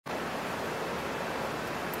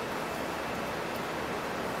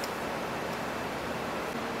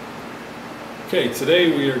Okay,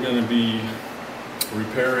 today we are going to be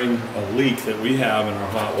repairing a leak that we have in our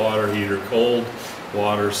hot water heater cold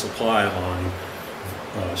water supply line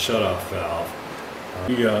shutoff valve.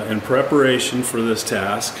 In preparation for this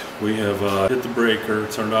task, we have hit the breaker,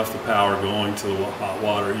 turned off the power going to the hot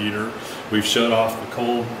water heater. We've shut off the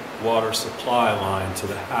cold water supply line to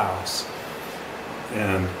the house.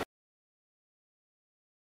 And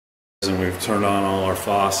we've turned on all our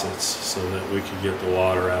faucets so that we can get the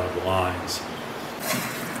water out of the lines.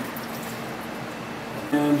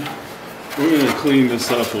 And we're going to clean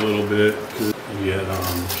this up a little bit because you get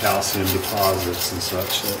calcium deposits and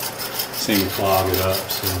such that seem to clog it up.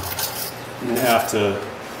 So you have to,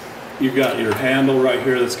 you've got your handle right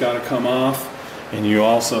here that's got to come off, and you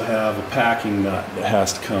also have a packing nut that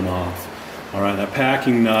has to come off. All right, that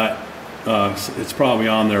packing nut, it's probably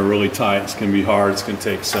on there really tight. It's going to be hard. It's going to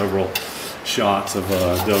take several shots of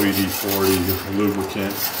WD-40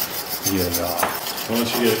 lubricant to get it off.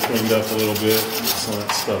 Once you get it cleaned up a little bit, get some of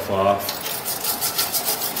that stuff off.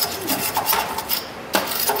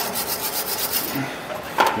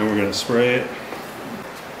 Then we're going to spray it.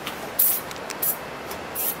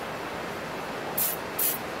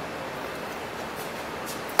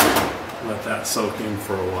 Let that soak in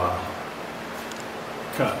for a while.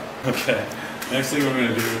 Cut. Okay. Next thing we're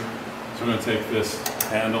going to do is we're going to take this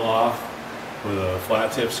handle off with a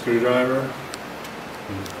flat tip screwdriver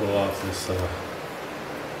and pull off this the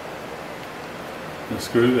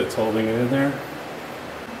screw that's holding it in there.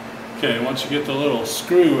 Okay, once you get the little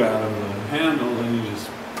screw out of the handle, then you just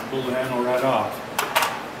pull the handle right off.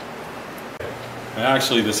 And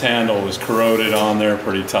actually, this handle was corroded on there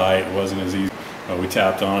pretty tight. It wasn't as easy, but we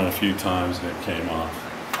tapped on it a few times and it came off.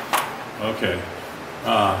 Okay,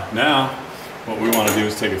 now what we want to do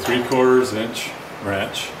is take a 3/4 inch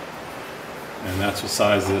wrench, and that's what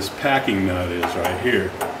size this packing nut is right here,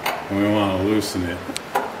 and we want to loosen it.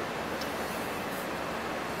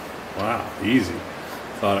 Wow, easy.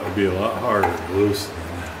 Thought it would be a lot harder to loosen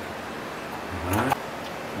than that. Alright,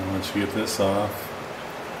 and once you get this off,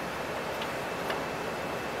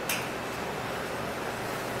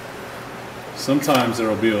 sometimes there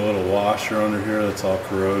will be a little washer under here that's all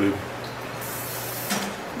corroded.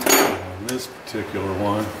 And this particular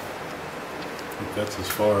one, I think that's as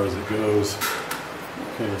far as it goes.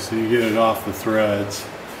 Okay, so you get it off the threads,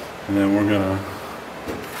 and then we're going to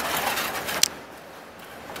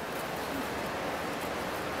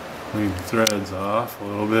clean the threads off a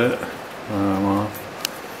little bit, run them off,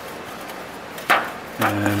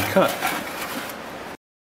 and cut.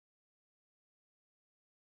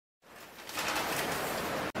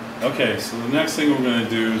 Okay, so the next thing we're going to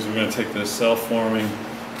do is we're going to take this self-forming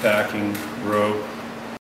packing rope,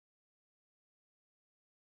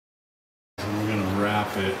 and we're going to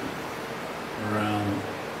wrap it around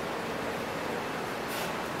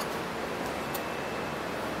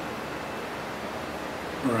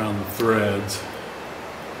the threads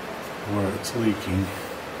where it's leaking,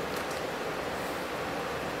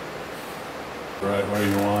 right where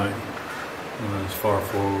you want it, and as far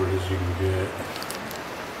forward as you can get.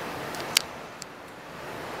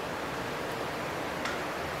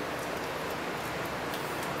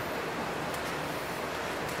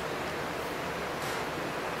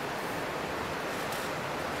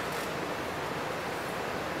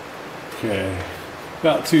 Okay,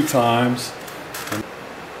 about 2 times.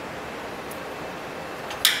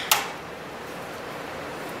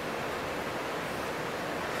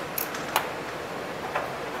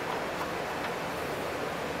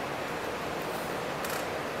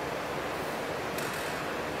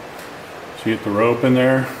 So you get the rope in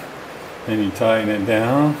there, then you tighten it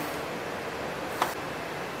down.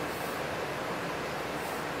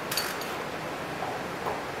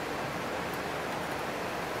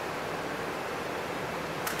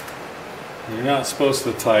 You're not supposed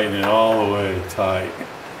to tighten it all the way tight.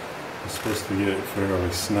 You're supposed to get it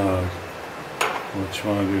fairly snug. What you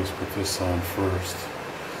want to do is put this on first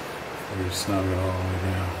before you snug it all the way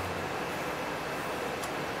down.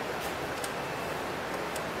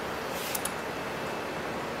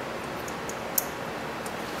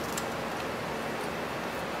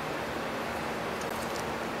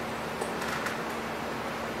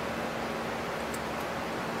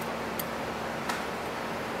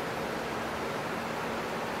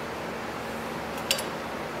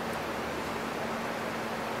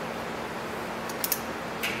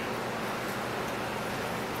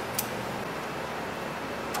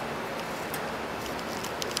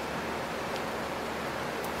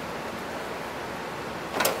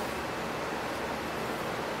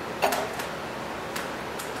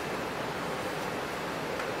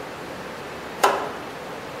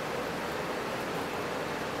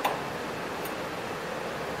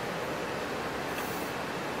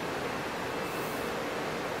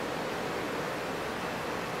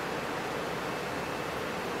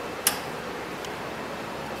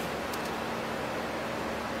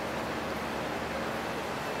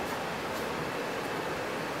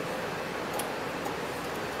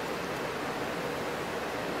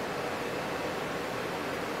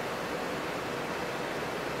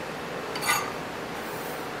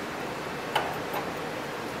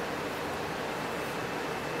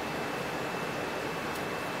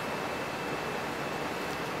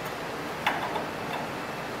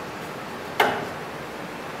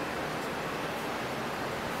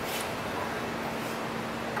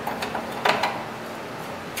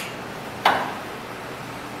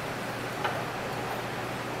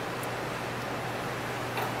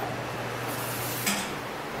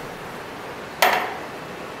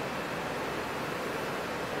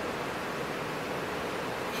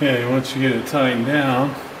 Okay, once you get it tightened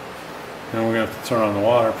down, then we're going to have to turn on the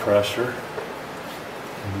water pressure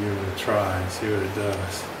and give it a try and see what it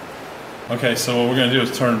does. Okay, so what we're going to do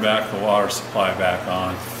is turn back the water supply back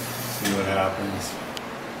on, see what happens,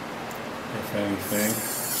 if anything.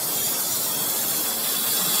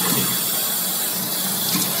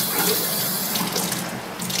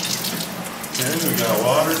 Okay, we got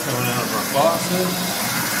water coming out of our faucet.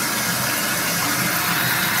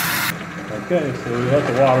 Okay, so we let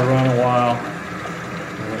the water run a while.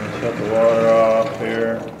 We're going to shut the water off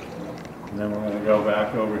here, and then we're going to go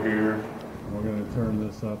back over here, and we're going to turn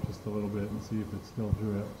this up just a little bit and see if it still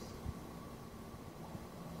drips.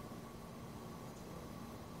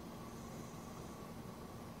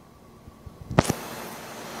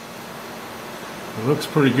 It looks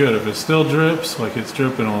pretty good. If it still drips, like it's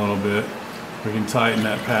dripping a little bit, we can tighten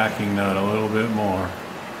that packing nut a little bit more.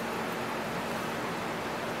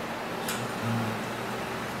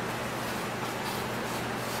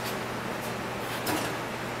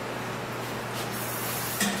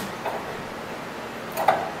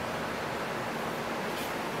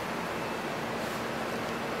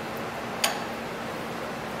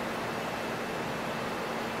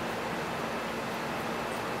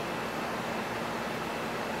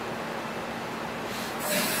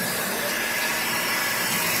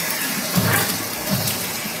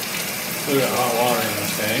 We got hot water in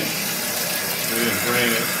the tank. We didn't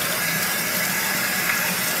drain it.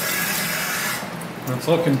 It's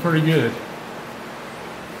looking pretty good.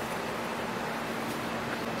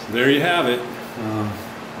 So there you have it.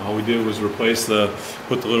 All we did was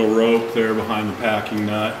put the little rope there behind the packing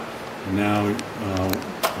nut, and now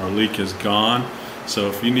our leak is gone. So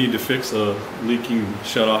if you need to fix a leaking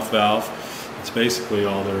shutoff valve, that's basically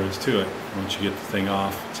all there is to it. Once you get the thing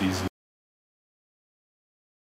off, it's easy.